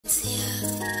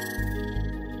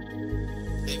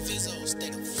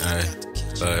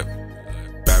Look,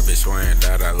 bad bitch swearing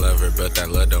that I love her, but that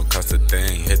love don't cost a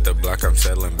thing. Hit the block, I'm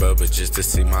selling bubba just to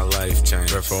see my life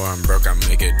change. Before I'm broke, I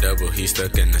make it double. He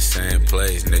stuck in the same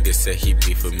place. Nigga said he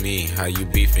beef with me. How you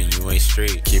beefing? You ain't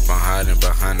street. Keep on hiding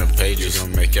behind the pages.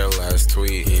 Gonna make your last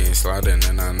tweet. He ain't sliding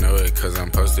and I know it, cause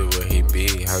I'm posted where he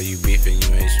be. How you beefing?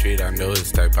 You ain't street. I know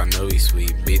his type, I know he's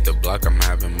sweet. Beat the block, I'm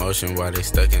having motion while they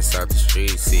stuck inside the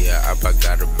street. See ya up, I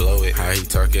gotta blow it. How he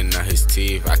talking out his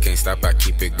teeth? I can't stop, I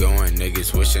keep it going.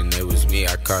 Niggas wishing it was me.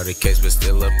 I caught a case, but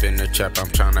still up in the trap. I'm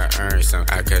tryna earn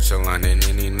something. I catch a line and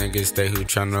any nigga stay who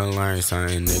tryna learn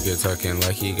something. Nigga talking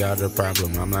like he got a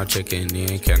problem. I'm not checking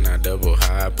in. Can I double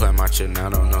high? I play my shit now,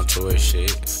 don't know to it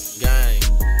shit. Gang.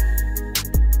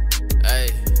 Hey,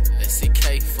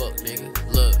 Sck fuck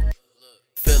nigga. Look.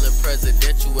 Feeling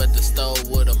presidential at the store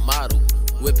with a model.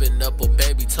 Whipping up a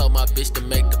baby, told my bitch to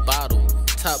make the bottle.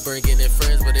 Top bringing in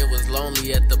friends, but it was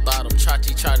lonely at the bottom.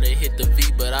 Chachi tryna hit the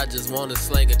V, but I just wanna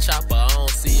sling a chopper. I don't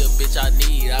see a bitch I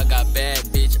need. I got bad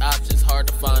bitch options. Hard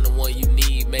to find the one you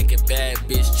need. Making bad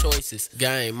bitch choices.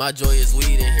 Gang, my joy is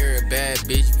weed and hearing bad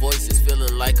bitch voices.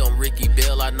 Feeling like I'm Ricky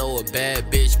Bell. I know a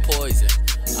bad bitch poison.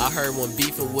 I heard when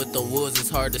beefing with them wolves, it's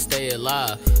hard to stay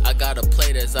alive. I got a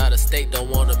play that's out of state, don't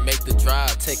wanna make the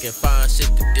drive. Taking fine shit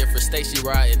to different states, she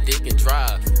riding dick and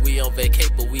drive. We on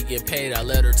vacate, but we get paid, I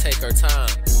let her take her time.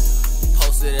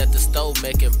 Posted at the stove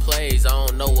making plays, I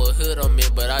don't know what hood I'm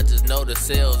in, but I just know the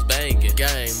sales banging.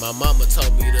 Gang, my mama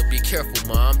told me to be careful,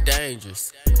 ma, I'm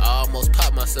dangerous. I almost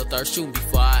popped myself, start shooting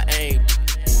before I aim.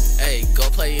 Hey, go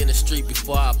play in the street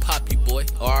before I pop you, boy.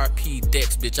 RP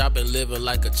Dex, bitch, I been living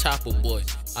like a chopper boy.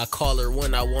 I call her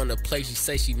when I wanna play, she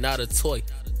say she not a toy.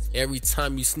 Every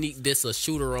time you sneak this, a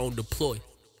shooter on deploy.